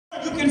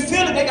You can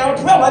feel it. They got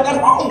a prayer life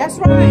at home. That's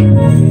right.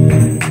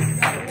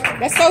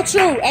 That's so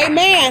true.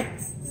 Amen.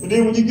 But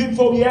then when you get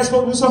folk, you ask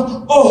folk to do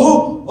something.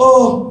 Oh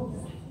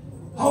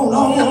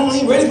no, I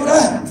ain't ready for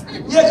that.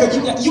 Yeah, cause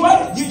you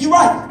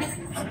right.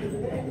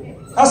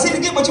 I see the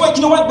gift, but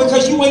you know what?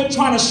 Because you ain't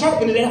trying to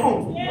sharpen it at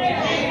home.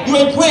 You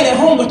ain't praying at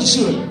home like you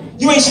should.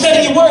 You ain't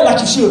studying your word like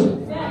you should.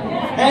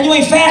 And you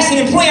ain't fasting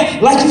and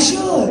praying like you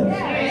should.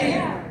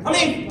 I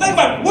mean, think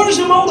about it. What is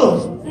your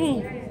motive?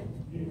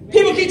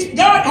 People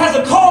God has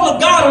a call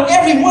of God on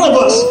every one of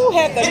us.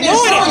 And then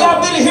some of y'all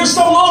been in here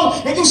so long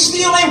and you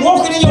still ain't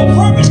walking in your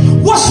purpose.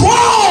 What's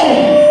wrong?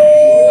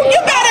 You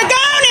better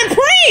go on and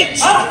preach.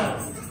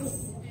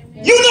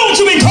 You know what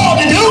you've been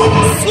called to do.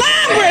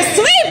 Slumbering,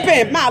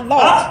 sleeping, my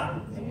Lord.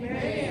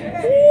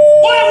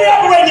 Why are we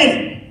operating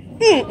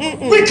in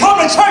it? We come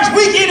to church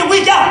week in and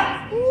week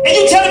out. And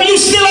you telling me you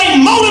still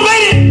ain't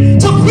motivated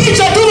to preach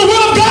or do the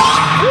will of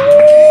God?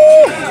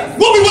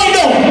 What we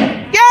waiting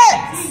on?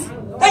 Yes.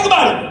 Think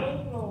about it.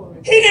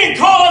 He didn't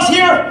call us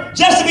here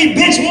just to be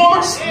bench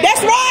warmers.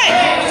 That's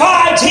right.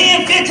 5,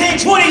 10, 15,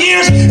 20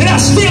 years, and I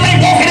still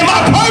ain't walking in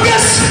my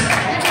purpose.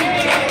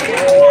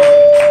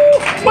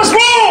 What's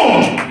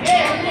wrong?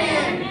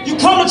 You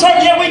come to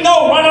church, yeah, we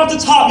know right off the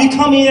top. You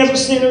come in as a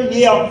sinner,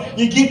 yeah.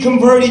 You get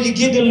converted, you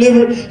get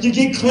delivered, you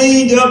get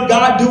cleaned up.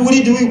 God do what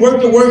he do. He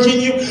work the work in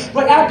you.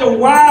 But after a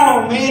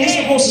while, man, it's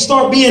supposed to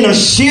start being a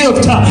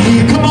shift.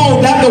 Come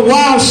on, after a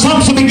while,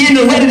 some should begin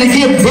to ready to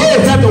give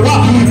birth. After a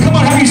while, come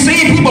on, have you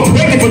seen people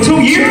pregnant for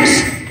 2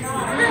 years?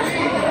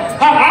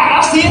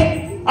 I see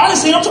it. I didn't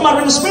see it. I'm talking about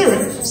in the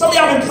spirit. Some of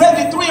y'all been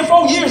pregnant 3 or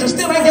 4 years and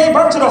still ain't gave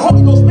birth to the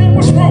Holy Ghost. Man,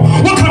 what's wrong?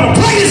 What kind of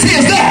pregnancy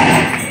is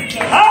that?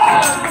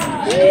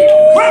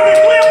 Pregnant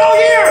 3 or 4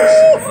 years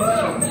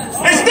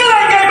and still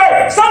ain't gave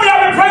birth. Some of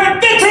y'all been pregnant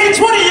 15,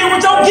 20 years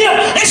with your gift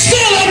and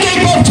still ain't gave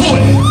birth to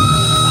it.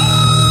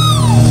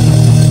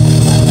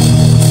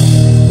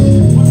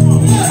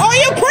 Oh,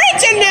 you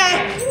preaching now?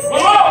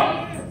 What's wrong?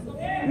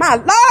 My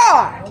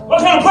Lord. What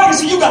kind of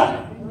pregnancy you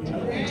got?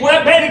 Well,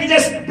 that baby can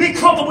just be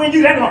comfortable in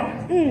you that long.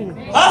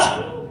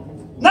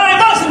 9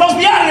 months is supposed to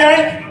be out of there,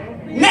 ain't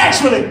it?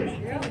 Naturally.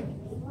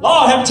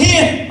 Lord, have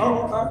 10.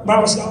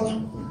 Bible scholar.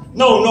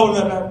 No,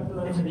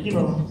 you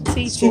know,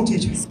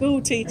 Teacher.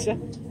 School teacher.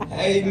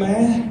 Hey,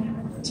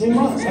 man. 10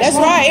 months. That's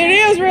right. It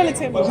is really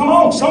 10 months. But come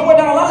on, somewhere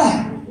down the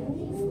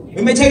line.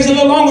 It may take us a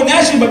little longer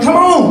naturally, but come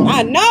on.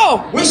 I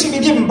know. We should be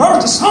giving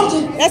birth to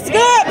something. That's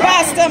good,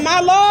 Pastor,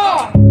 my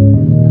Lord.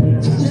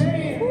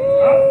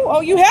 Oh,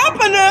 you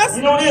helping us.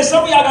 You know what it is?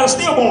 Some of y'all got a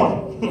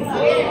stillborn.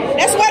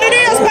 That's what it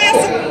is,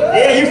 Pastor.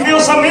 Yeah, you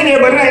feel something in there,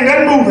 but it ain't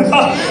nothing moving.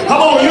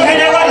 Come on, you ain't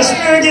that right. The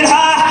spirit get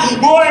high,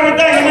 boy,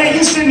 everything, man.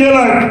 You sitting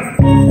there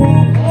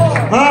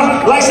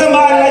like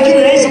somebody like you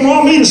that ate some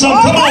raw meat or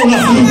something. Come on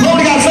now.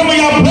 Only got some of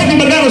y'all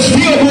pregnant, but that was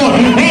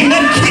stillborn. Ain't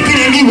nothing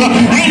kicking in you.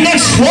 Ain't nothing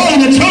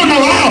swollen to turn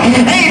around.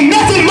 Ain't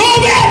nothing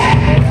moving.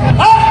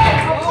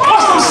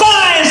 What's some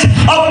signs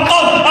of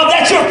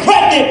that you're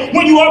pregnant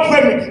when you are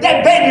pregnant?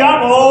 That baby,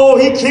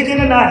 he kicking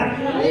tonight.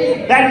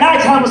 That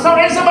nighttime or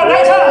something. Ain't something about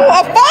nighttime?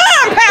 A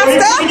farm,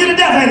 Pastor. You get to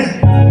death, ain't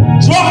it?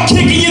 Drop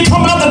kicking, you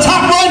coming up the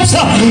top ropes,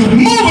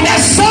 moving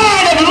that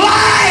sign of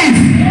life.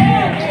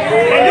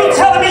 And you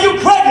telling me you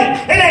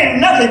pregnant? It ain't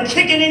nothing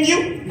kicking in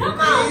you.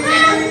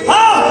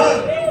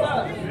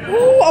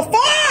 Ooh, a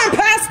farm,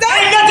 Pastor.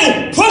 Ain't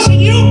nothing pushing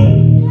you.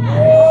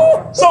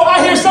 So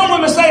I hear some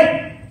women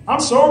say, I'm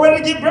so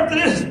ready to give birth to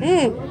this.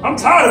 I'm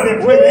tired of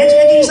being pregnant.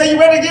 Ain't you say you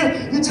ready to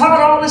give? You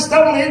tired of all this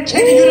stuff on here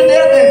kicking you to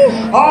death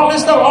and all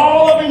this stuff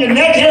all up in your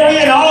neck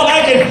area and all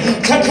that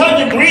and cut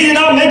your breathing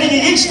out, making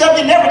you eat stuff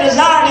you never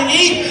desired to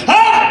eat.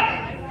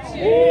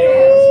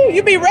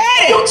 You be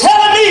ready. You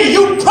telling me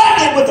you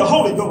pregnant with the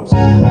Holy Ghost?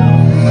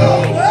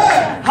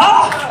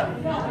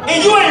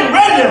 And you ain't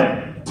ready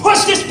to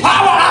push this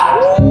power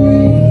out?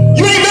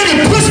 You ain't ready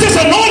to push this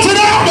anointing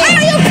out?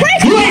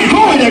 You ain't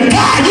going to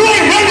God. You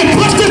ain't ready to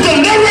push this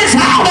deliverance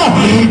out?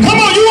 Come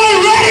on, you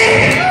ain't ready?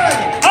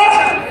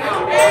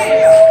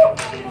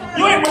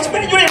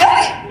 You ain't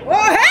ready?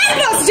 Well, help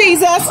us,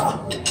 Jesus.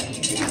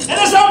 And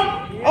there's something.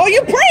 Oh,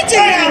 you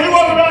preaching now. You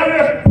walking around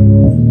here.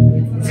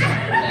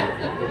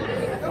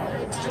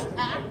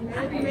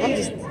 I'm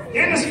just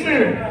In the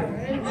spirit.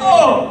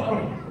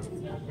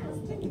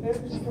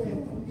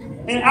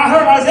 And I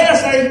heard Isaiah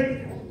say,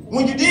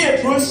 when you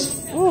did push,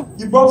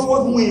 you brought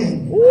forth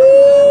wind.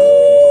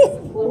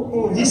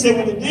 He said,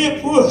 when you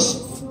did push,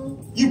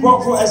 you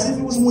brought forth as if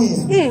it was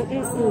wind.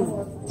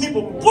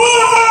 People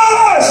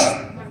push!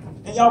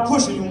 And y'all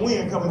pushing and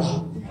wind coming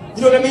out.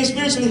 You know what that means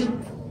spiritually?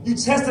 You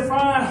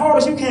testifying hard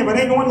as you can, but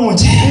ain't no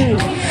anointing.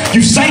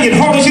 You singing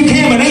hard as you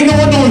can, but ain't no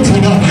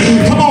anointing.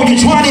 Come on, you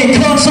trying to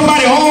encourage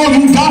somebody all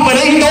you got, but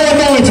ain't no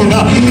anointing.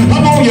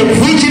 Come on, you're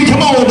preaching.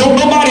 Come on,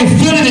 don't nobody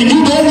feel it and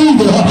you don't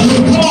either.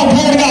 Come on,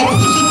 glory to God.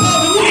 Push it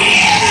forth and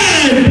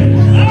win.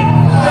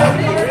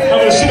 I'm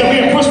going to sit up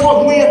here and push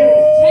forth and win.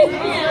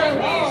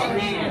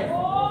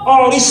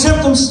 All these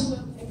symptoms.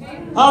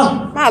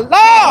 my Lord.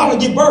 I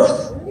want to give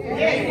birth.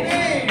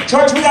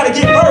 Church, we got to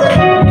give birth.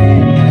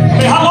 I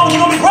mean, how long are you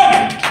going to be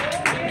pregnant?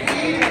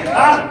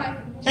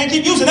 Can't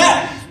keep using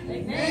that.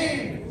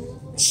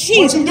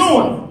 What you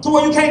doing to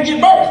where you can't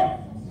get birth?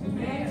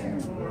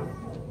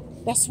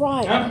 That's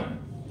right.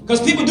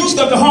 Because people do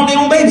stuff to harm their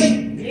own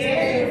baby.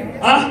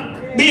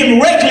 Being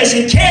reckless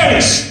and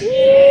careless.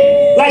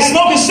 Like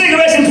smoking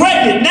cigarettes and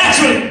pregnant,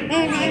 naturally.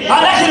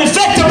 That can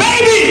affect the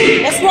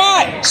baby. That's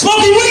right.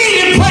 Smoking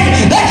weed and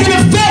pregnant, that can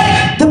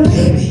affect the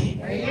baby.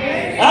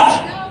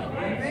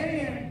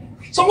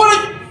 So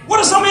what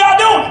are some of y'all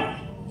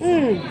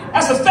doing?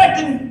 That's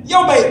affecting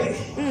your baby.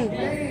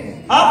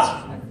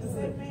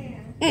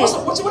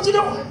 What you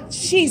doing?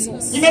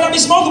 Jesus. You may not be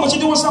smoking, but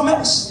you're doing something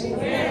else.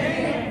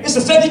 It's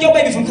affecting your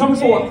baby from coming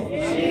forth.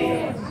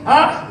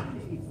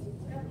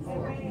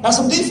 That's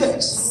some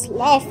defects.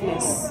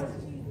 Slothfulness.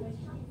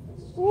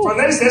 My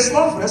lady said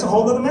slothful. That's a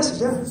whole other message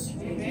there.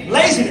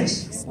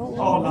 Laziness. Oh,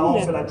 no, I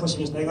don't feel like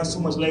pushing this thing. That's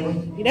too much labor.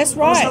 That's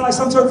right. Sound like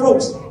some church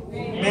folks.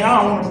 Man,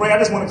 I don't want to pray. I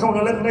just want to come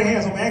and let them lay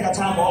hands on me. I ain't got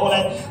time for all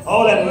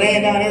that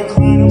laying down there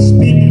crying, I'm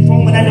spitting and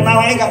foaming at the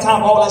mouth. I ain't got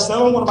time for all that stuff. I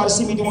don't want nobody to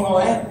see me doing all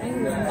that.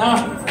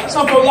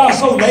 Some folks, y'all are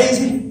so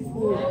lazy.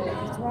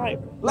 That's right.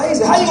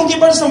 Lazy. How you going to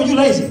get birth to some of you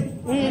lazy?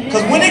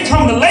 Because when it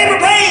comes to labor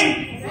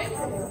pain,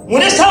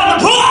 when it's time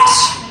to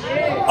push,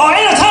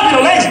 ain't no time to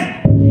be lazy.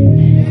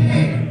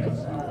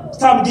 It's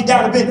time to get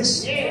down to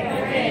business.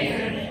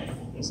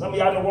 And some of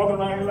y'all are walking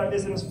around here like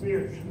this in the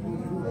spirit.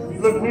 You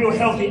look real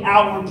healthy,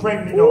 outward,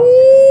 pregnant,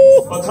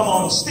 though. But come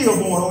on,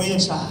 stillborn on the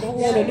inside. Don't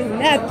want to do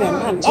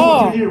nothing. 2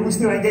 or 3 years, we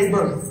still ain't gave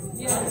birth.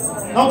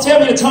 Don't tell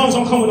me the tongues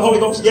don't come with the Holy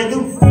Ghost. Yeah,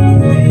 do.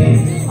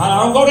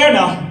 I don't go there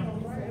now.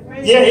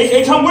 Yeah,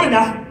 it come with it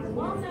now.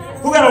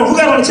 Who got on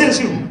the tennis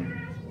shoe?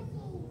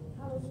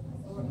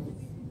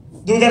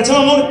 Do we got a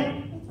tongue on it?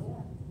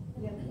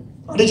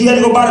 Or did you have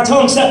to go buy the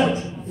tongue separate?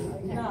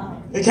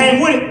 It came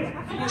with it.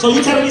 So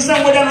you telling me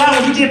somewhere down the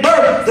line when you get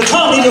birth, the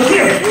tongue need to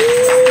appear.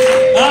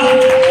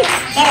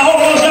 And the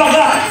Holy Ghost y'all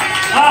got.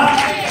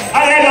 I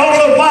had the Holy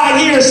Ghost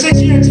 5 years,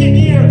 6 years, 10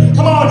 years.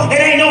 Come on, it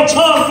ain't no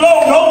tongue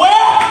flow nowhere.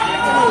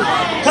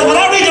 Because when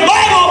I read the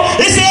Bible,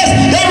 it says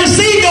they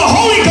received the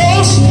Holy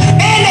Ghost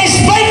and they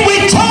spake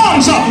with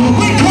tongues.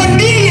 With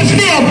Cornelius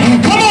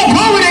them. Come on,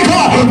 glory to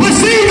God.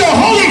 Receive the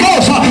Holy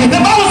Ghost. The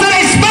Bible says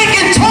they spake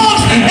in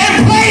tongues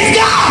and praise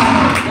God.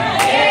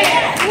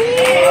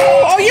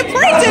 Oh, you're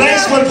preaching now.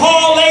 When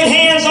Paul laid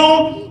hands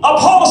on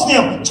Apollos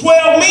them,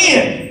 12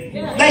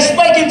 men. They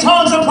spake in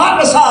tongues and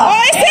prophesied.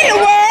 Oh, it's in the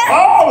word.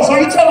 Oh, so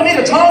you telling me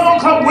the tongue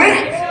don't come with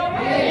it?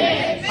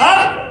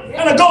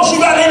 And the ghost you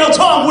got ain't no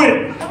tongue with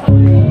it.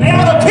 They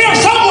ought to appear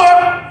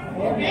somewhere.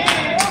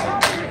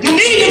 You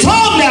need your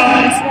tongue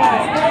now.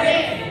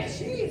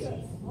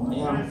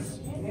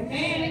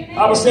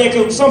 I was saying,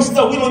 because some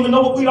stuff we don't even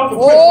know what we ought to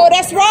pray. Oh,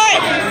 that's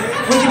right.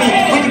 We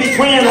can be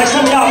praying like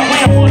some of y'all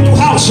praying for a new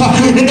house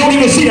and don't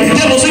even see the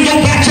devils in your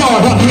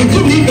backyard.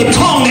 You need the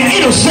tongue to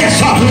intercess.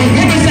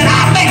 If it said,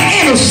 I make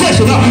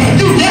intercession,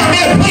 you down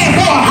there praying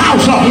for a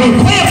house,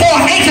 praying for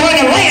an acre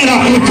in the land.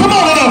 Come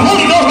on, the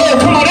Holy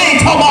Ghost, come on, they ain't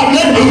talking about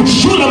nothing.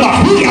 Shoot them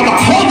up,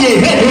 hold your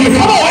head.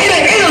 Come on, it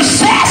ain't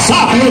intercess.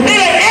 It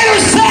ain't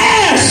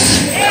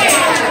intercess.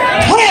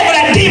 Praying for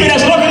that demon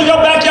that's lurking in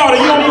your backyard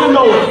and you don't even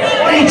know it.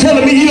 Why are you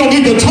telling me you don't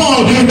need the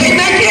tongue? They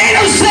make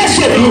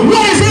intercession.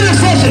 What is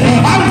intercession?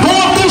 I'm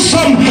going through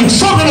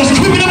something that's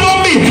creeping up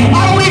on me.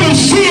 I don't even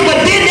see it,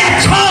 but then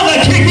that tongue will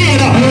kick in.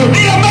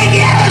 It'll make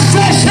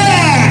intercession.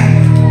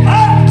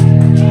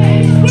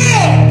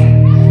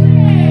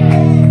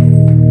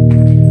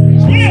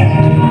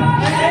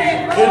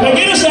 It'll make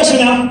intercession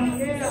now.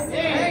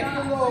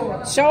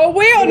 Sure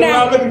will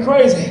now. You're looking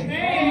crazy.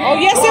 Oh,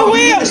 yes, it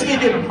will.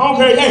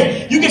 Okay,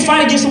 hey, you can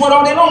fight against the word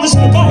all day long. Listen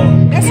to the Bible.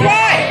 That's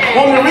right.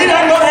 Want me to read it?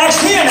 I can go to Acts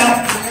 10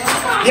 now.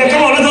 Yeah,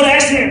 come on, let's go to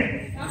Acts 10.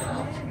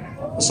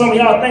 Some of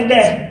y'all think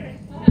that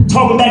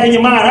talking back in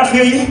your mind. I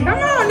feel you. Come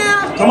on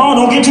now. Come on,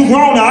 don't get too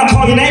grown now. I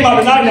call your name out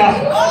tonight now.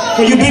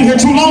 Because you've been here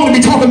too long to be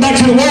talking back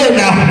to the word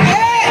now.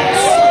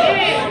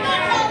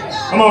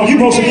 Come on, you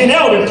supposed to be an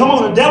elder. Come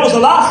on, the devil's a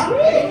lie.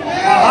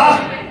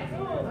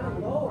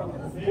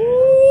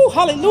 Ooh,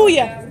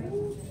 hallelujah.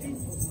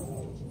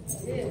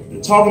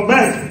 You're talking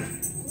back.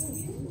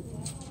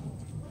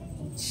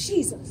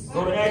 Jesus.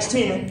 Go to Acts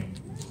 10.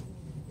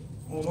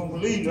 I don't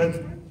believe that.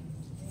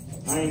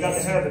 I ain't got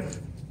to have it.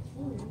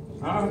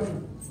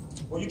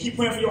 Well, you keep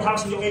praying for your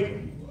house and your acre.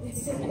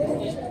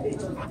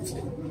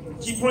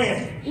 Keep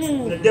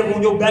praying. The devil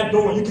on your back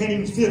door and you can't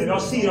even feel it. I'll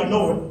see it, I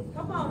know it.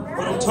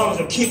 But those tongues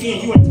will kick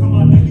in. You ain't talking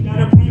about nothing. You down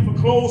there praying for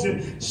clothes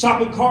and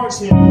shopping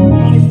carts and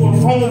money for a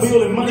phone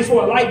bill and money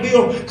for a light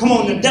bill. Come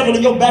on, the devil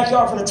in your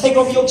backyard for to take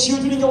over your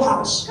children in your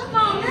house.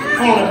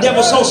 Come on, the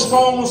devil's so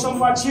strong on some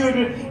of our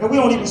children and we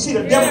don't even see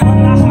the devil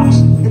in our house.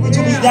 And we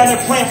too busy down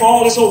there praying for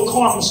all this old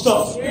carnal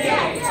stuff.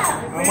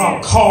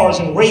 About cars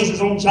and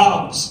raises on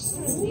jobs.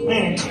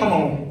 Man, come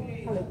on.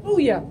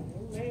 Hallelujah.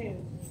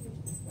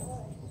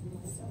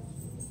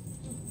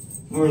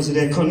 Where is it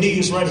at?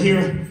 Cornelius right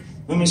here.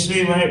 Let me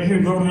see right here.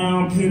 Go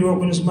down. Peter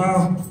open his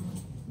mouth.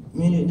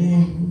 Minute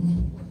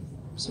then.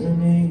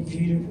 Surname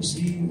Peter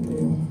received.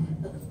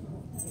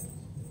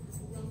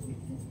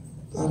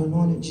 God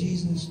anointed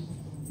Jesus.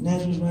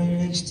 Nazareth right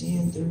here, Acts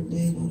 10, third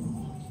day.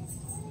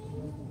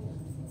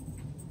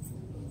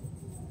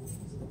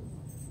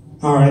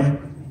 All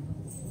right.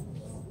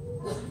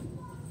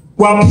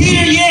 While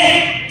Peter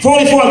yet,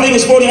 44, I think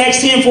it's 40, Acts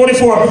 10,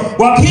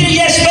 44. While Peter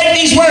yet spake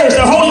these words,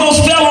 the Holy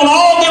Ghost fell on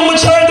all them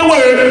which heard the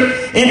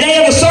word, and they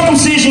of the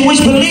circumcision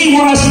which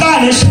believed were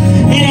astonished,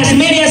 and as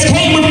many as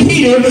came with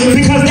Peter,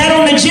 because that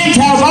on the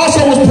Gentiles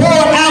also was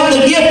poured out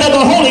the gift of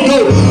the Holy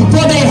Ghost.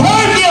 For they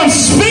heard them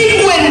speak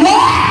with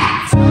what?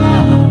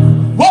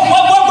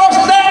 What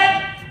verse is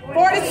that?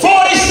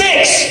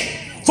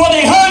 46. For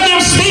they heard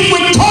them speak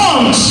with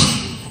tongues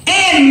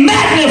and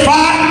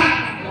magnify.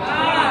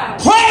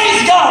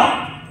 Praise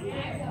God.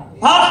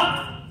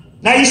 Huh?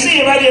 Now you see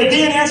it right there.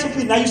 Then answer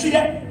Peter. Now you see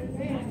that?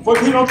 For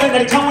people don't think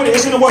that it come with it.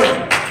 It's in the word. We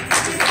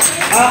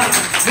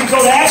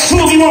go to Acts 2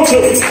 if we want to.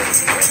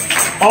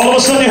 All of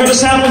a sudden they heard the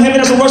sound from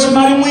heaven as a rushing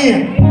mighty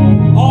wind.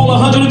 All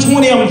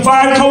 120 of them,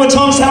 fire, coal, and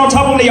tongues sat on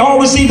top of them. They all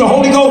received the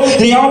Holy Ghost,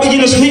 and they all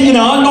began to speak in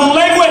an unknown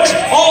language.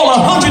 All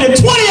 120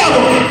 of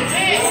them.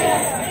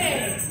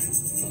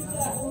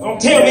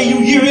 Don't tell me you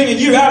year in and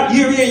year out,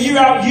 year in, year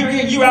out, year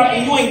in, year out,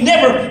 and you ain't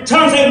never,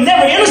 tongues ain't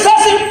never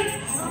intercessing.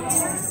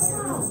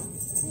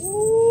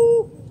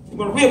 You're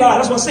going to realize,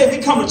 that's what I say, if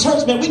we come to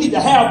church, man, we need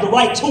to have the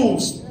right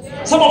tools.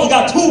 Some of us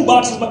got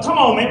toolboxes, but come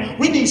on, man,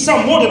 we need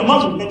something more than a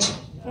monkey wrench.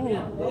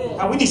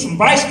 We need some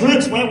vice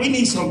grips, man. We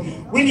need some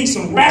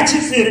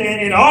ratchets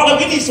and all that.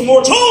 We need some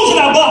more tools in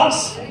our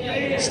box.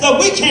 Stuff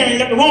we carrying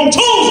got the wrong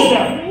tools in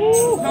there.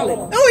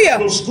 Hallelujah.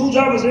 Those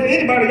screwdrivers,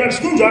 anybody got a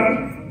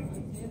screwdriver?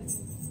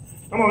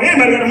 Come on,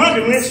 anybody got a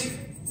monkey wrench?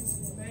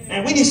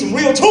 And we need some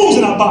real tools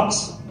in our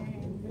box.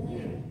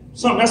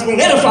 Something that's going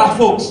to edify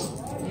folks.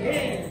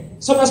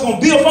 Something that's going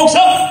to build folks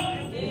up.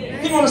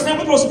 People understand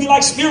we're supposed to be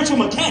like spiritual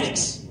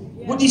mechanics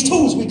with these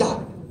tools we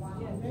got.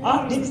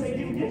 Huh? Didn't say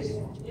give gifts.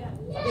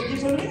 They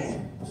gifts in the man.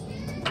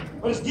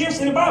 But it's gifts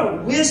in the Bible.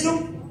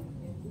 Wisdom.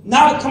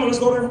 Now, come on, let's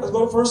go there. Let's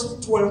go to verse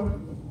 12.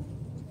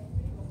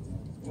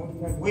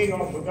 Way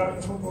off, but God,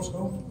 let's go.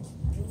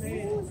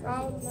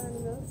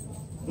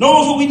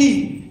 Knows what we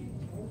need.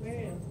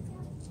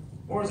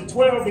 Or is it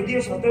 12? The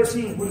gifts are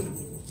 13. What is it?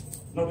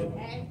 No,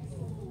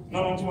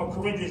 I'm talking about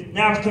Corinthians.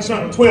 Now it's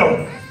concerned with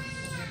 12.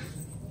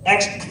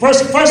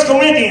 First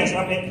Corinthians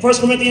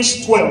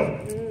 12.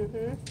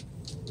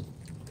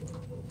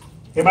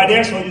 Everybody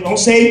there, so you don't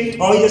say,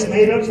 oh, you just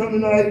made up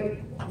something tonight.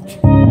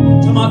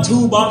 Talking about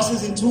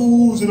toolboxes and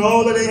tools and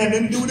all that they had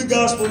nothing to do with the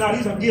gospel. Now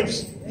these are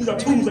gifts. These are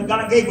tools that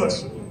God gave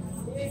us.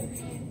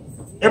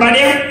 Everybody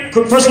there?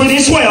 1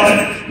 Corinthians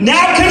 12.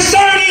 Now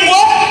concerning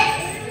what?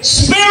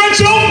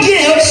 Spiritual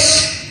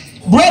gifts,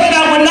 brethren,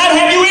 I would not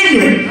have you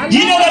ignorant.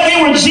 You know that we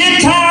were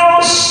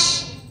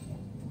Gentiles,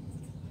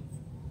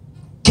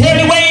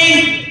 carried away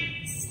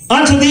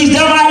unto these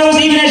dumb idols,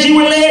 even as you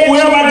were led,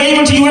 whereof I gave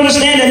unto you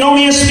understand that no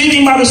man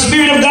speaking by the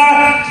Spirit of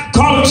God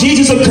calleth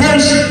Jesus a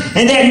curse,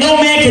 and that no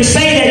man can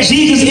say that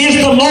Jesus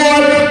is the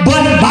Lord,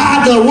 but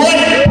by the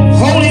what?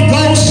 Holy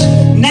Ghost.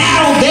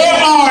 Now there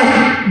are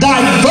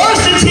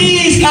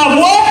diversities of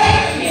what?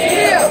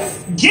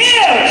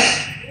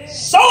 Gifts.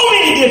 So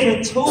many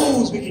different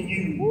tools we can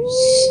use.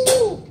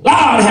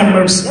 Lord have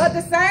mercy. But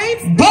the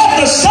same? But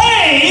the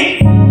same.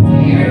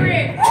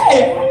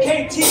 Hey, I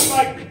can't teach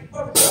like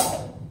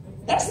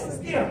that's his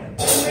gift.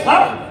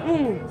 Huh?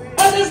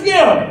 That's his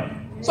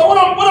gift. So what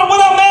I'm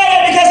mad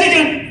at because he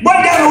can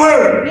break down the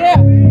word. Yeah.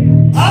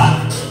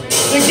 Huh?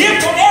 The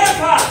gift will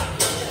edify.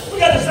 We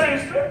got the same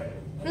spirit.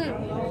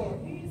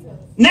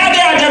 Now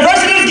there are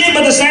diversities of gifts,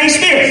 but the same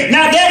spirit.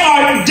 Now there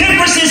are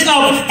differences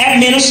of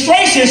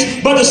administrations,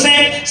 but the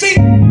same. See,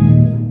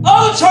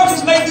 other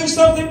churches may do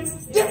something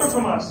different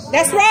from us.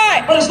 That's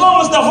right. But as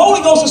long as the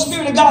Holy Ghost, the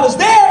Spirit of God is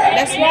there,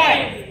 that's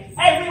right.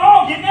 Hey, we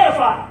all get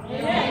edified.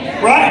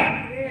 Yeah. Right?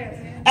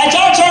 At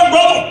your church,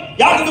 brother,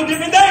 y'all can do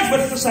different things, but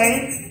it's the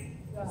same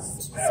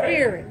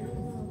spirit.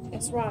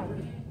 That's right.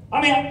 I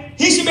mean,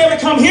 he should be able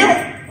to come here,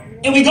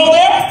 and we go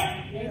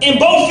there, and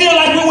both feel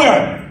like we're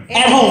where?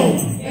 At home.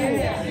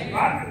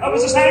 Right? It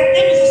was the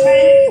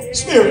same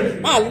spirit.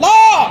 My Lord.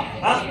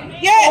 Huh?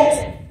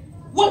 Yes.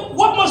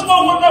 What must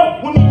go work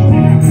out when you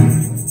hang out?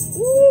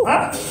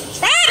 Huh?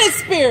 Try the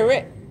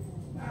spirit.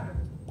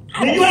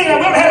 Then you ain't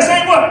ever had the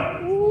same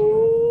what?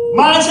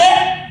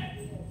 Mindset?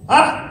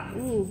 Huh?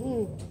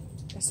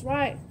 That's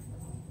right.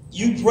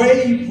 You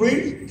pray, you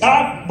preach.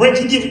 God breaks.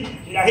 He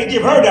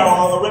give her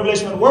down a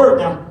revelation of the word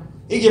now.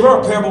 He give her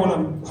a parable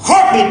and a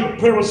heartbeat. A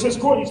parable since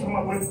court used to come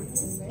up with.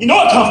 You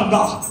know it comes from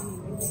God.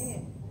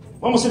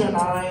 I'm gonna sit there,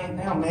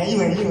 nah, man,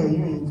 you ain't,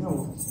 come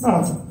on.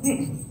 No,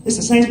 it's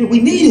the same spirit. We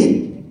need it.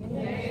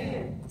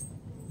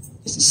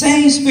 It's the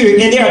same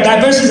spirit. And there are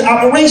diverse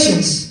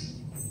operations.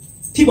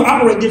 People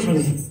operate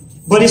differently.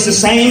 But it's the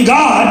same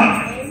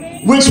God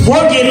which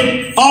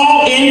worketh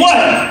all in what?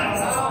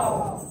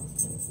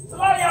 A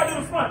lot of y'all do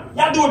the front.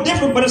 Y'all do it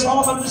different, but it's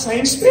all under the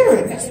same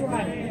spirit. That's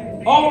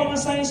right. All under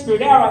the same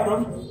spirit. They're all right,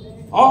 brother.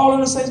 All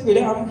under the same spirit.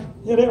 They're all right.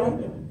 Yeah, they're all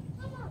right.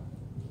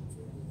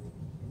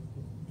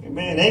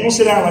 Man, they ain't gonna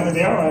sit down like that.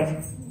 They're all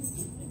right.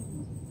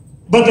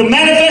 But the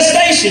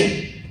manifestation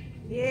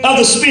of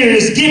the Spirit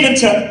is given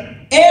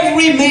to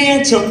every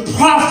man to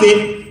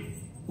profit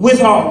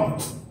withal.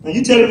 Now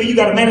you telling me you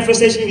got a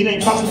manifestation, you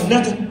ain't profiting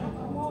nothing?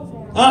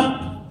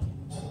 Huh?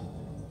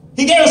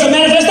 He gave us a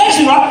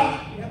manifestation, right?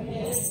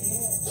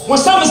 When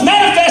something's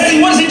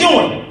manifesting, what is it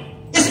doing?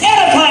 It's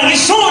edifying.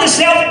 It's showing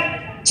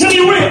itself to be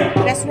real.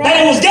 That's right.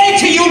 That it was gave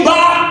to you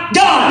by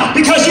God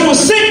because you were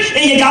sick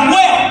and you got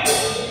well.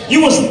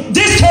 You was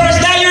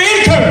discouraged, now you're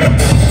encouraged.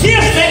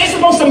 Gifts, man, it's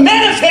supposed to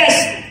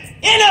manifest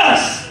in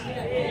us.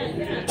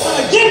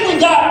 The gift we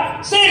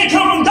got saying it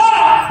come from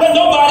God, but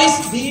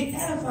nobody's being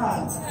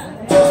edified.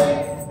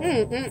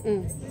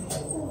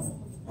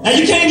 Now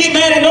you can't get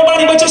mad at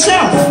nobody but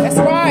yourself. That's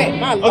right.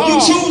 My Lord. If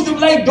you choose to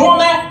lay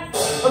doormat,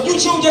 if you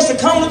choose just to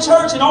come to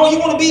church and all you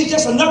want to be is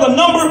just another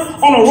number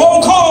on a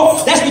roll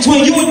call, that's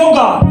between you and your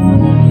God.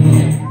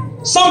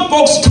 Some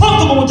folks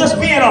comfortable with just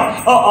being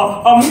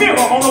a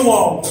mirror on the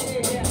wall.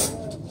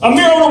 A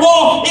mirror on the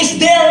wall, it's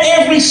there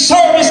every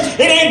service.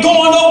 It ain't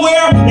going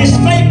nowhere. It's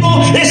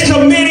faithful, it's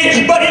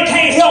committed, but it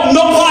can't help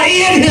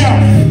nobody in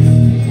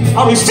here.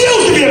 I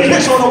refuse to be a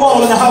picture on the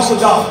wall in the house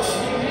of God.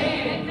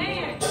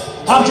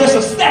 I'm just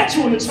a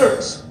statue in the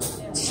church.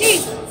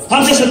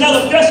 I'm just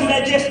another vessel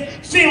that just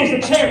fills the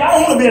chair. I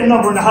don't want to be a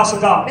number in the house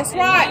of God. That's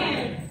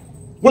right.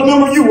 What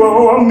number you were?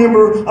 Oh, I'm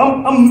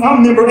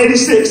member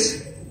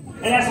 86.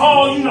 And that's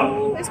all you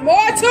know. There's more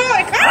to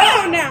it.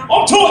 Come on now.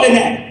 I'm taller than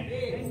that.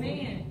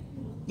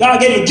 God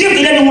gave a gift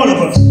to every one of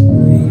us.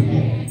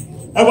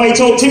 That's why he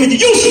told Timothy,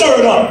 you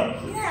stir it up.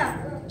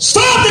 Stir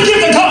up the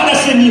gift of God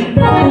that's in you.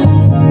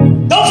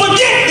 Don't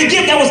forget the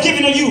gift that was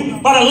given to you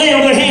by the laying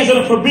on the hands of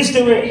the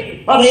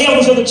presbytery, by the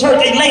elders of the church.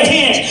 They laid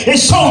hands and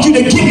showed you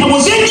the gift that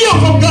was in you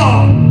from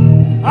God.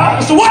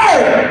 It's the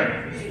word.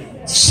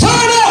 Stir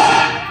it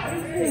up.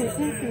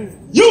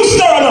 You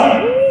stir it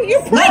up.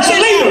 Not your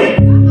leader.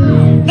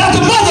 Not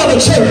the mother of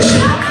the church.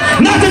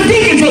 Not the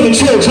deacons of the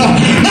church.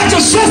 Not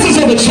your sisters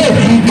of the church.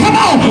 Come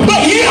on.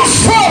 But you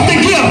stir up the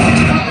gift.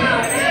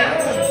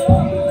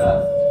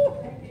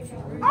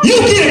 You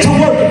get it to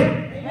work.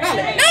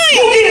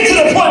 You get it to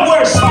the point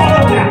where it's showing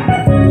up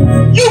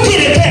now. You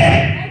get it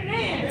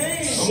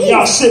there.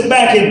 Y'all sit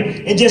back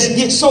and just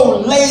get so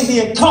lazy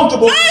and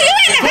comfortable.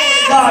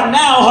 God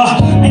now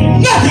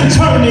ain't nothing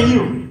turning to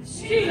you.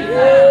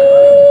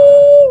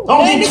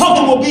 Don't get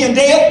comfortable being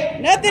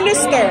dead. Nothing to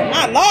stir.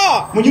 My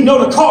Lord. When you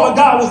know the call of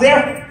God was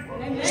there.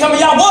 Some of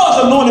y'all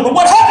was anointed, but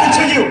what happened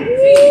to you?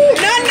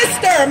 Nothing to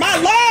stir. My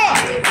Lord.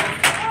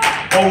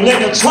 Don't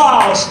let the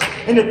trials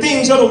and the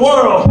things of the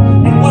world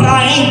and what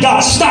I ain't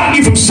got stop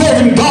me from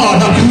serving God.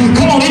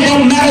 Come on, it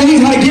don't matter. You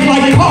gotta get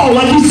like Paul,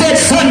 like he said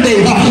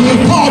Sunday.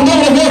 Paul knew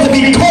what it was to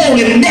be cold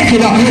and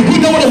naked. He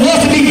knew what it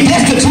was to be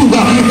destitute.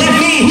 That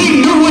means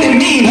he knew what it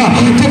means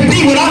to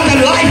be without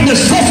the life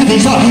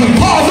necessities.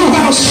 Paul knew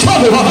how to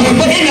struggle,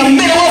 but in the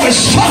middle of his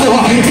struggle,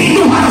 he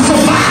knew how to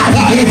survive.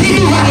 He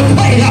knew how to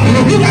pray.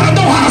 You gotta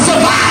know how to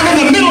survive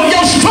in the middle of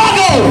your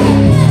struggle.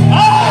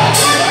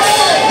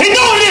 He knew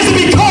what it is to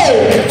be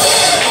cold.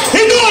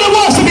 He knew what it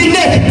was to be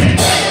naked.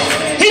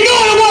 He knew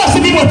what it was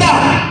to be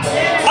without.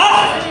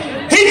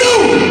 He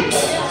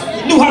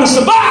knew how to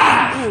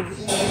survive.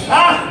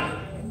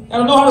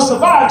 Gotta know how to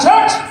survive,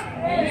 church.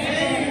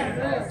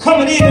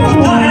 Coming in and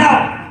you dying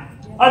out.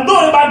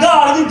 Anointed by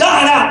God and you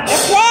dying out.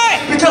 That's right.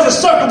 Because of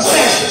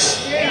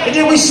circumstances. And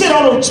then we sit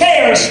on those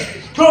chairs,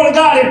 glory to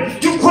God,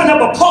 and you put up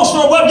a poster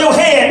above your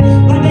head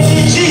like they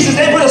did Jesus.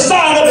 They put a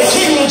sign up, the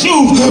King of the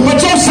Jews, but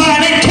your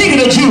sign ain't King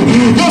of the Jews.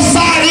 Your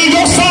sign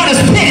is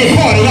pity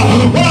party.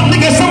 When I'm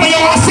thinking some of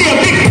y'all, I see a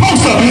big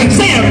poster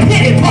saying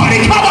pity party.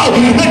 Come on,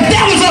 the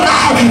devil's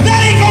alive. That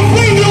ain't gonna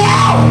bring you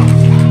out.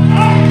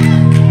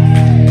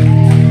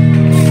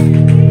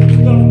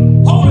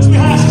 Hold this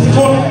behind Sister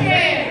Courtney.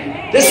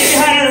 Let's get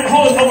behind her and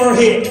hold it over her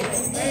head.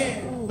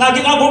 Now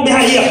get up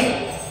behind here.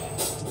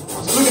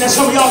 Looking at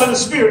some of y'all in the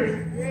spirit.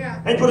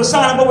 They put a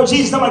sign up over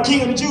Jesus, talking about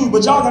King of the Jews,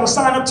 but y'all got a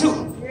sign up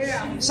too.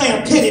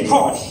 Saying pity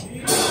party.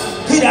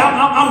 Pity,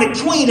 I'm the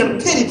queen of the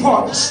pity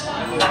parties.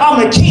 I'm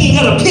the king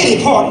of the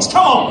pity parties.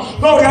 Come on.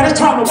 Glory to God, it's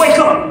time to wake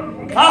up.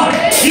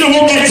 You don't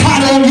want that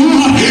title on you.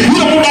 You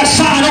don't want that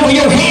sign over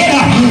your head.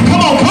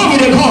 Come on, glory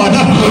to God.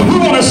 We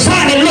want a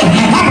sign that look,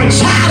 I'm a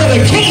child of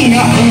the king.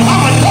 I'm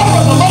a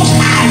daughter of the Most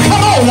High.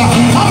 Come on.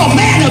 I'm a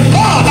man of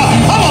God.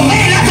 I'm a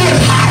man after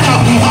his heart.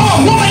 I'm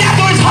a woman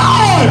after his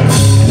heart.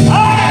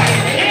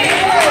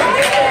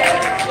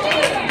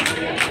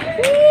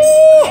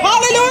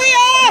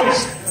 Hallelujah.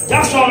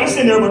 Y'all saw this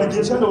in there, but the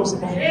gifts. I know what's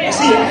in there. I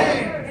see it.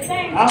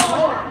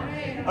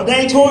 Oh, they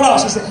ain't tore it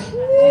out, she said.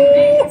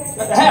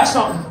 Got to have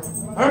something.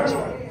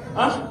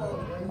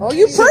 Oh,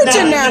 you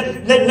preaching now.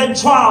 Let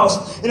trials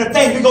and the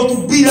things we go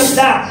through beat us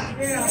down.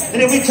 And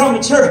then we come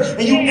to church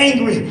and you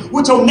angry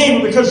with your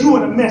neighbor because you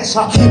in a mess.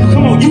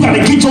 Come on, you got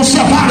to get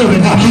yourself out of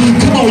it.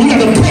 Come on, you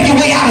got to break your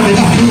way out of it.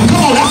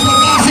 Come on, that's what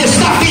God said.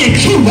 Stop being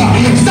cute.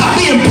 Stop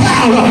being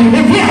proud.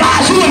 And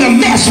realize you in a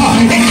mess.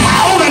 And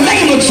call on the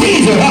name of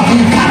Jesus.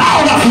 Come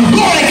on,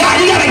 glory to God.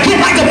 You got to get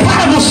like the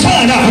prodigal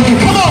son.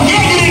 Come on, yeah,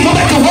 you didn't go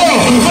back to the world,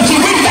 but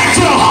you went back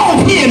to the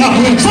home pen.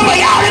 Some of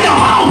y'all in the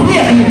home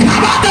pen.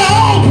 Come out the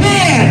home pen.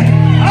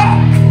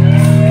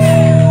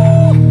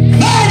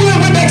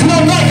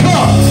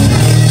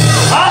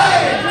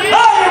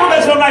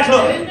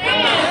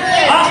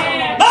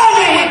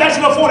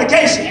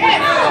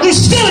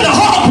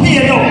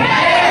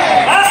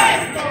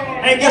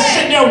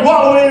 sitting there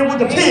wallowing in it with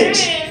the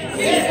pigs.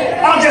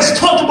 I'm just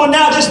comfortable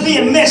now just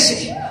being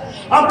messy.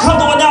 I'm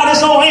comfortable now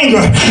this old anger.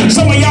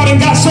 Some of y'all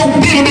done got so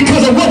bitter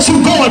because of what you're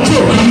going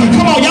through.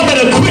 Come on, y'all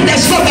better quit that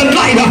stuff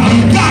tonight.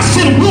 God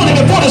sent warning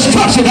before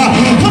destruction.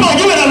 Come on,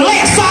 you better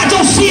lay aside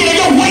your sin and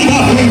your weight.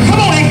 Come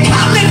on and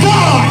come to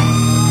God.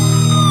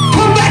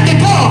 Come back to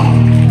God.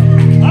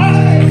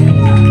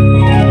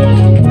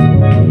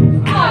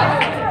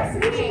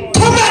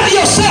 Come back to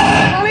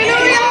yourself.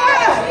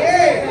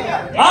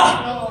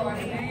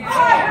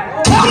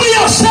 Come to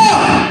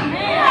yourself.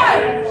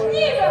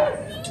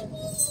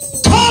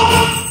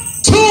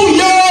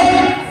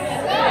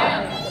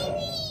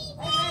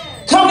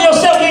 Come to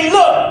yourself and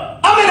look,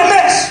 I'm in a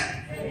mess.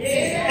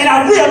 And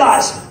I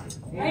realize it.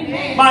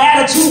 My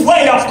attitude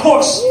weighed, of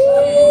course.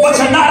 But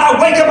tonight I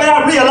wake up and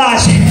I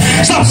realize it.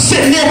 So I'm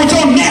sitting there with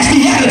your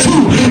nasty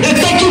attitude and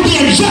think you're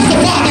being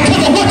justified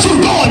because of what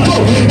you're going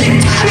through. It's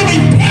time to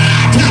repent.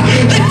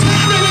 It's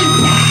time to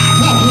repent.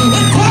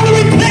 It's time to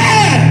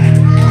repent.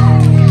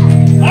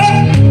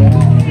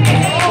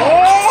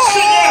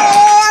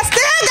 I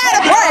still got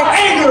a break.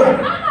 Anger.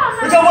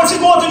 Because what you're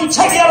going through, you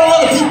take it out on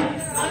other people.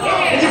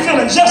 And you're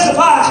feeling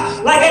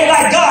justified like ain't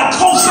like God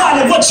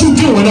co-signing what you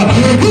doing.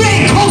 You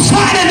ain't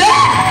co-signing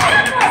that.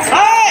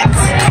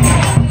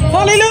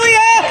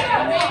 Hallelujah.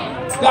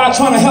 God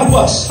trying to help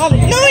us.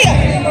 Hallelujah.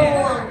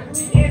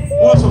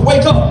 Want to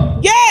wake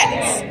up.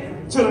 Yes.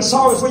 Feeling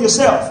sorry for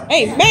yourself.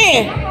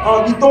 Amen.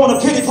 You throwing a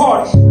pity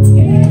party.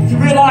 You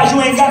realize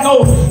you ain't got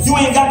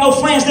no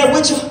friends there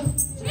with you.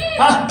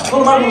 Huh?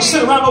 Nobody want to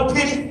sit around no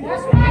pity.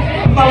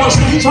 Nobody want to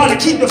sit. You trying to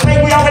keep the faith.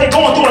 We already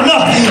going through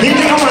enough. You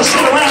think I'm going to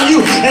sit around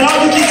you and all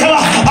you keep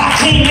telling I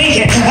can't make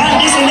it.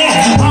 I'm this and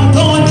that. I'm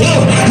going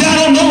through. Y'all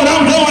don't know what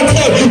I'm going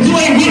through. You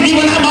ain't with me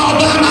when I'm all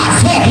by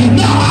myself.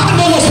 No, I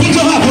know what's with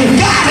you.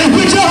 God is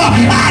with you.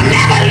 I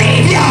never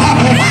leave you. I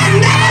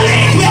never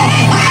leave you.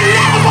 I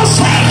never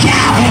forsake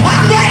you.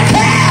 I'm right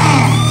there.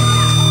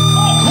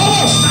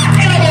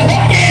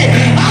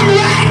 I'm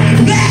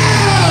right there.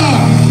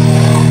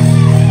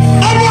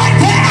 I'm right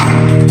there.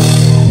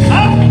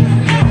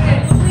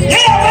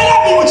 Yeah, I may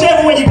not be with you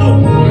everywhere you go.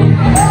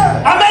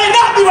 I may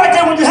not be right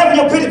there when you're having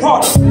your pity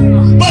party.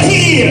 But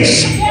he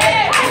is.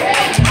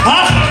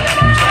 Huh?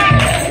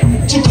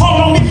 You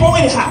calling on me for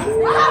anyhow.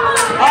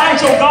 I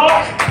ain't your God.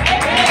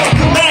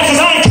 You mad because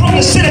I ain't coming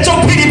to sit at your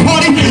pity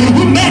party.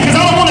 You mad because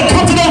I don't want to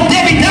come to no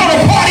Debbie Downer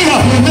party.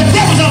 The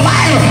devil's a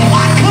liar.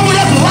 I come with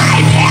us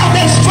life, health,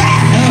 and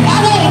strength. I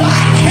want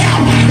life,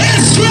 health,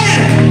 and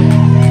strength.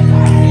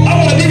 I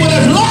want to be with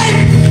us life,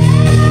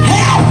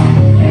 health,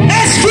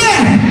 and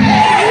strength.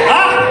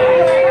 Huh?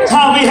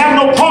 Time we have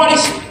no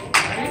parties,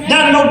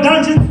 not in no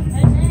dungeon.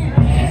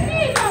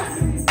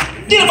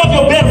 Get up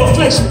your bed of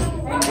affliction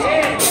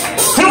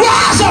and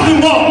rise up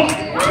and walk.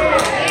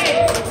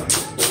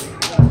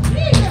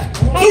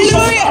 Do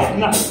something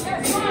tonight.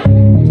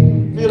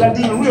 Feel that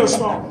demon real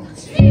strong.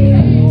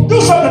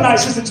 Do something tonight,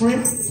 Sister Tria.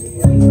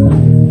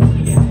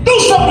 Do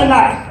something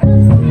tonight.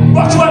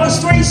 Brought you out the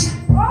streets.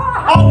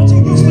 All what you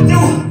used to do.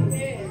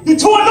 You're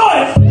too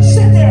anointed to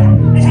sit there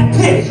and have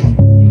pity.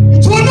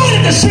 You're too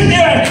anointed to sit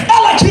there and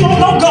act like you don't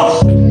know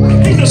God.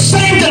 He's the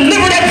same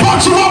deliverer that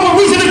brought you over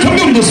reason the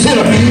community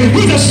center.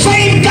 He's the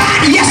same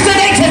God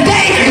yesterday,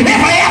 today,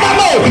 and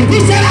forevermore. He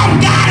said, I'm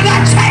God and I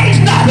change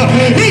nothing.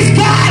 He's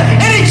God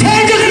and he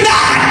changes not.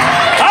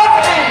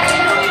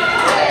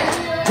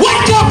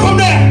 Wake up from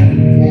there.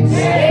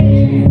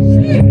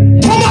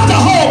 Come out the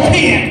whole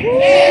pen.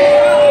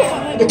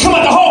 Come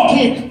out the whole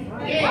pen.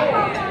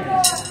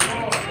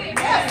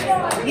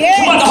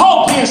 Come out the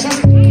whole pen,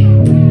 sister.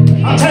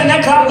 I'm telling you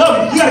that God love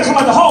you. You gotta come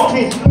out the whole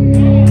pen.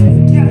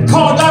 You gotta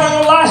call God on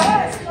your life.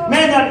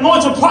 Man, that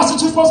anointed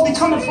prostitute supposed to be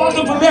coming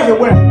flocking from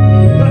everywhere.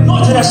 The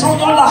anointed that's on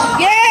your life.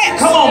 Yes.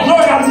 Come on,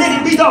 glory, I'm many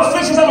be the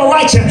afflictions of the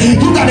righteous.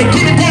 You gotta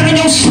get it down in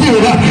your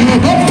spirit.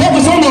 Don't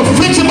focus on the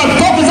affliction, but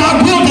focus I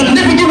will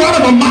deliver you out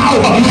of the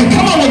mouth.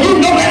 Come on, when you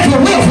know that for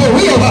real, for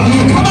real.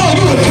 Come on,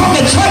 you will come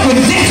to church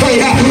with victory.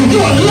 You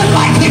will look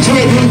like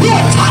victory. You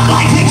will talk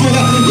like victory.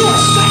 You will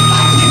sing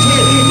like victory.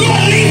 You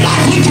will lead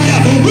like victory.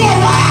 You will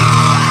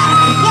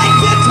ride like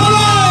victory.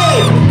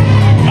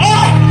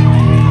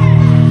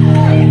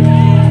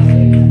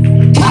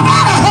 Come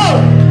out of her.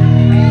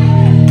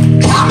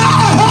 Come out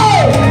of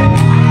her.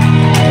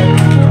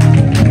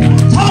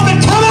 Tell me,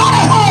 come out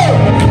of her.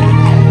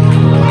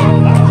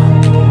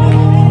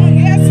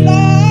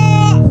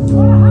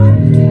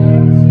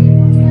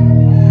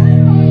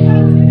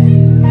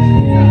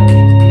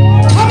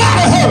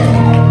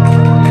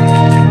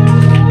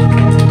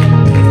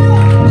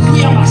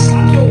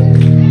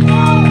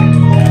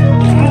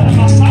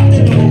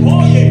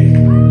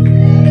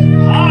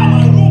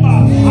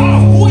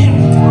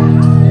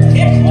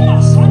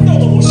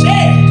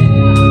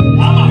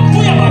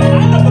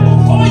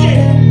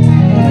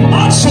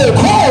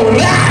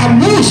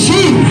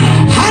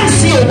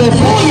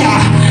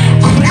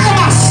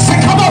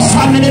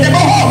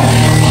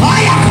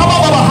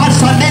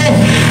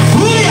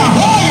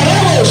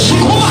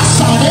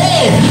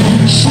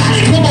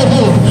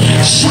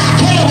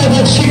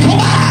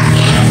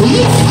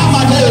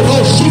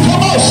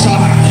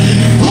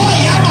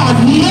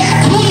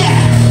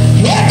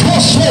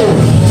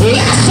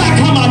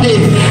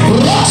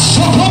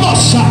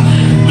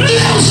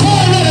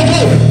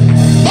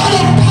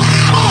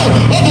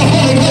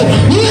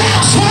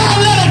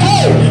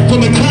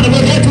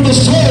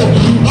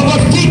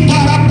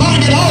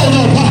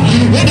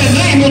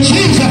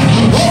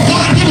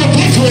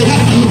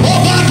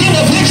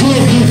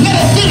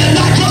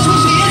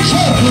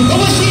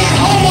 Was he at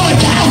home on the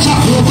couch?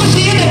 Was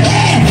he in the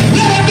bed?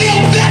 Let it be a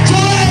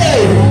victory.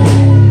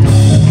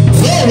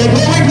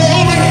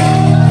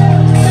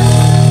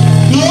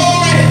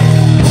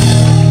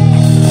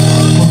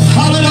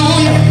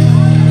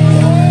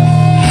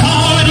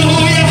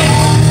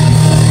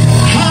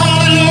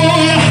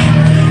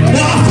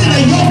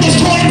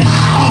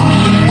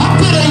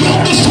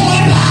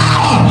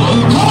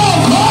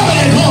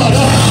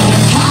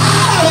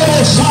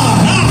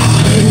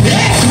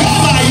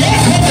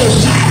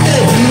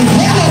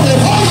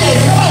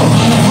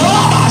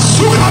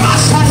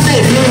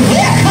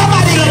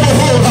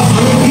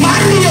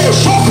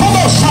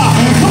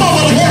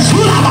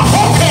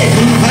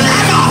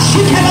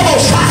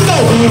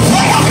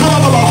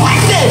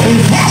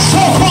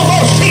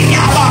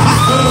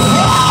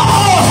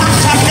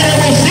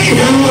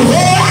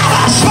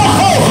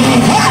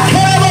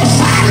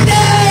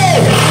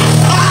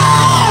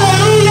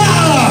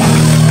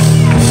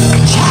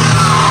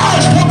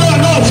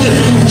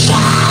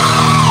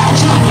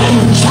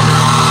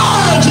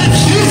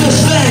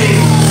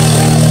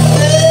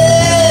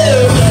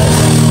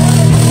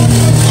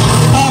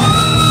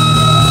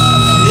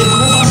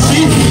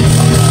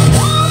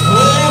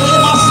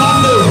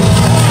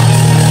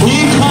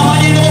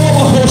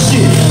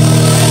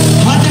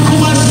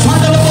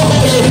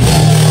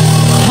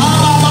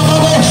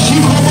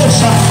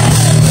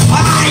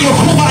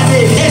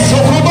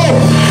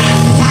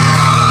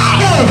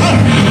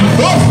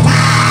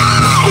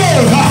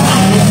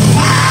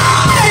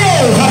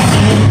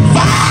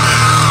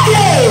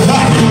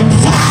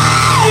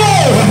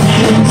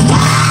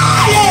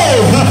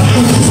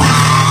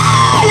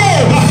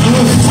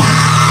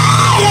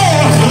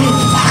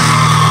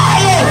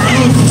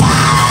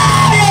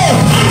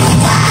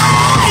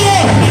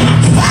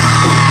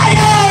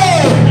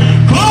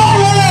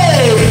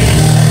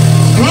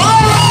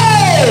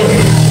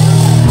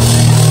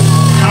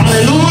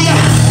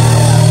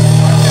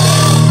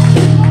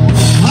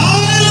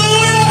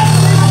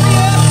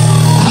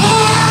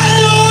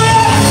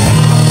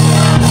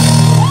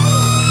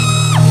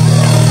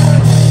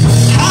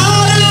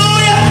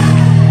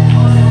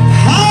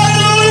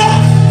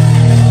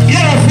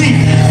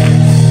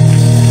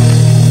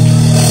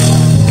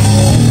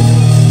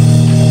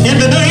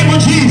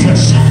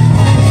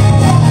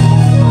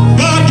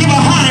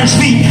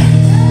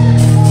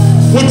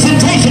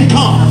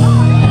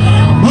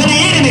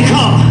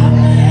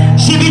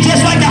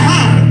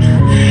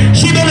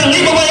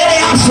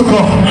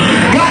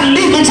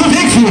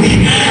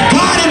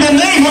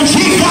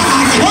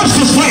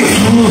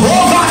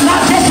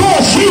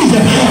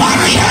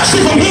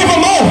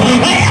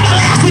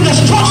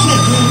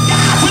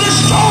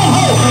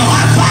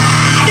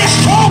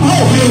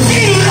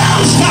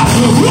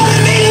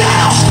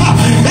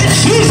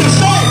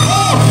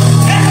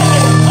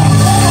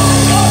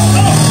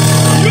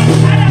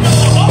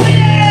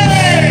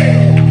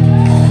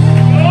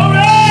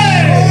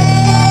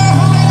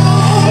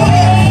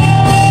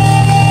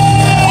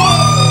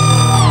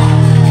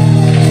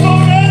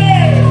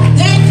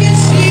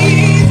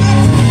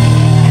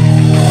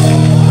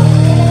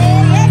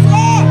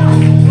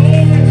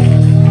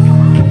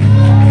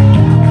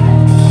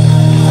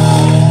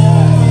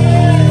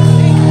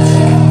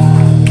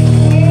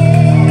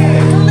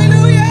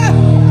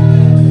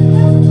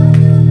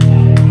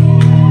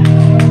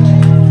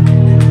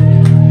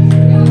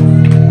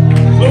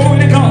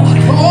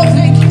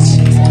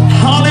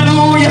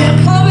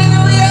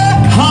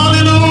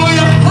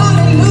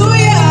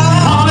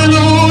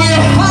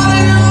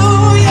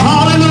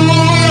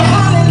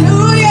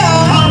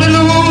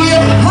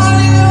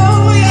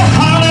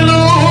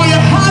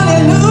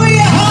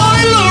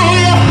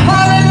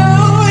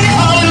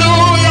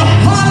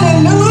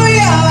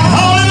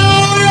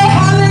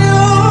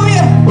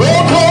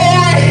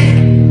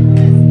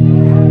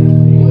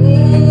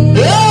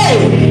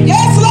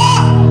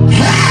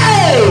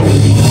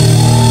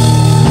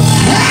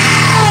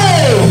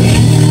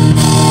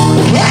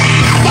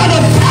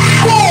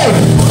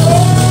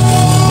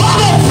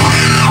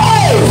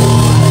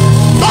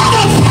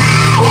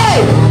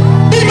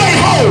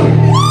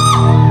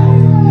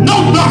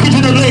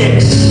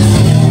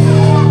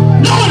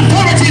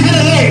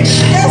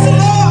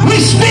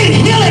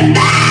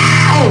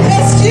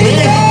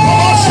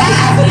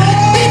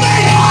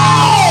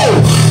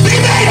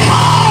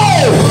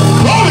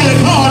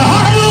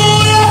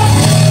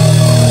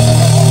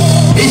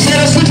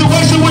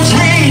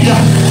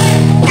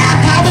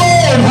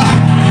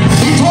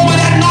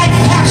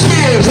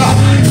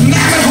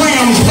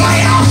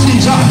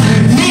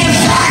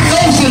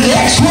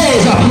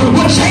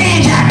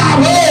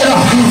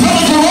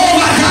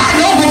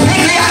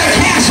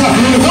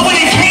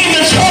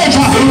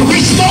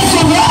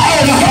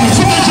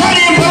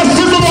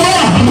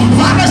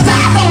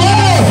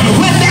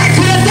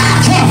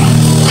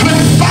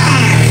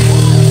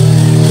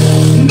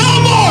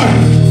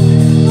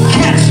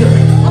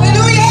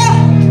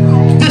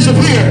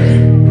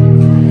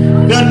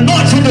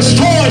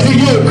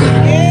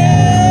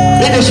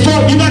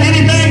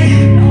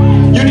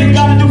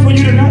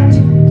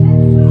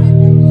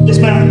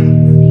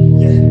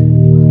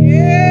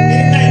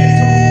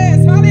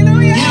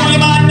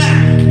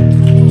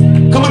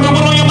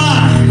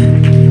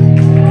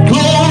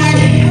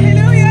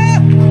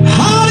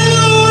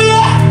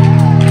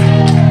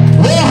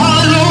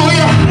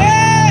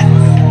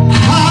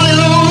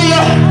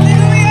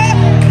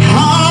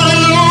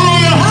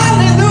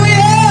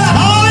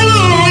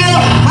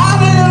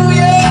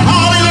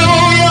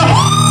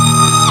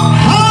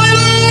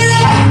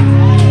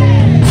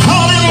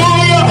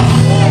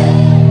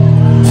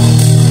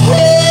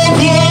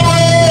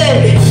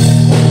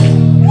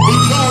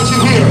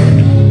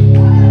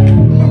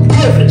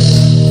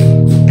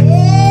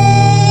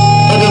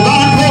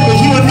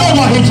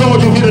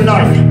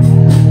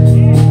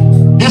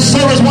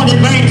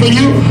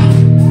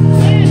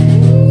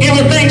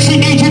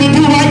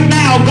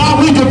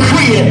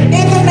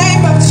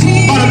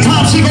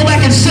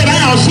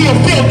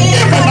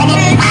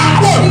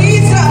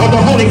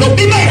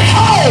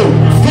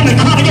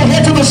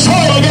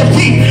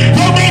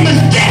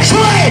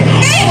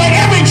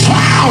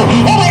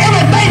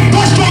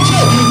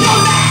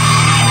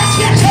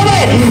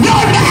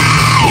 Your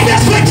name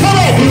is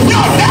victory.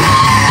 Your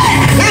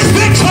name is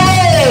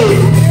victory.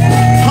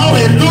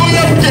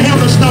 Hallelujah. Put your hand on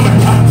the stomach.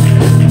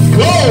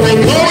 Glory,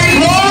 glory,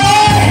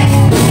 glory.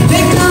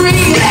 Victory.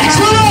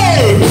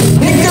 Victory.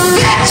 Victory.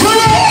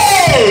 Victory.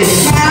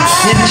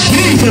 In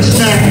Jesus'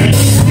 name.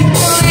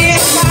 Victory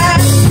is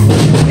mine.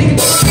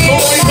 Victory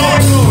is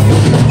mine.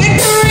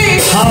 Victory.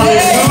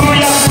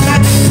 Hallelujah.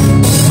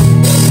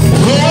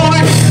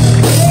 Glory.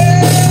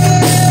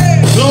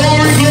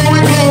 Glory,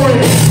 glory, glory.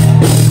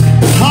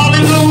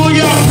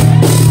 Hallelujah.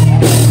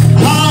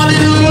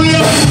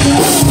 Hallelujah.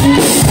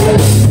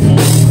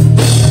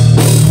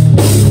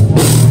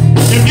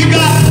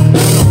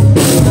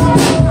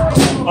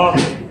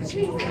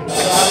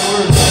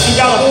 If you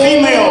got a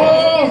female,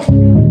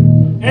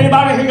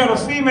 anybody here got a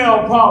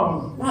female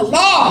problem? My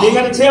Lord. You ain't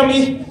got to tell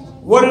me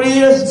what it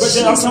is,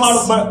 but I'm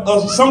talking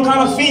about some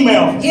kind of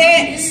female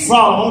Yes.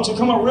 problem. I want you to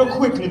come up real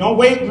quickly. Don't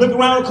wait. Look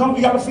around. Come.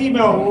 You got a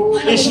female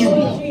issue.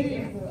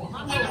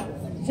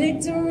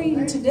 Victory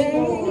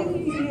today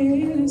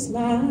is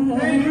mine.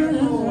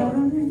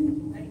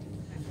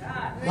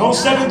 Don't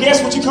second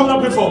guess what you're coming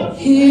up here for.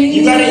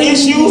 You got an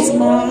issue.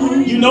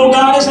 You know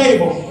God is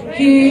able.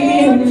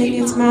 Healing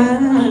is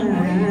mine.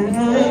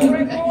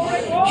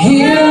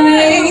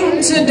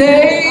 Healing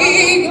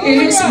today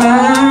is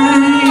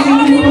mine.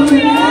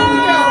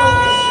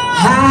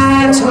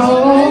 I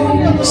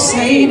told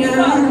Satan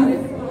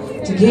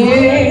to get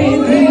thee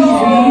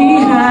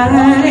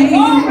behind.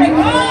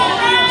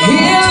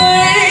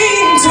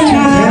 Healing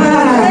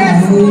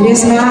tonight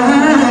is mine.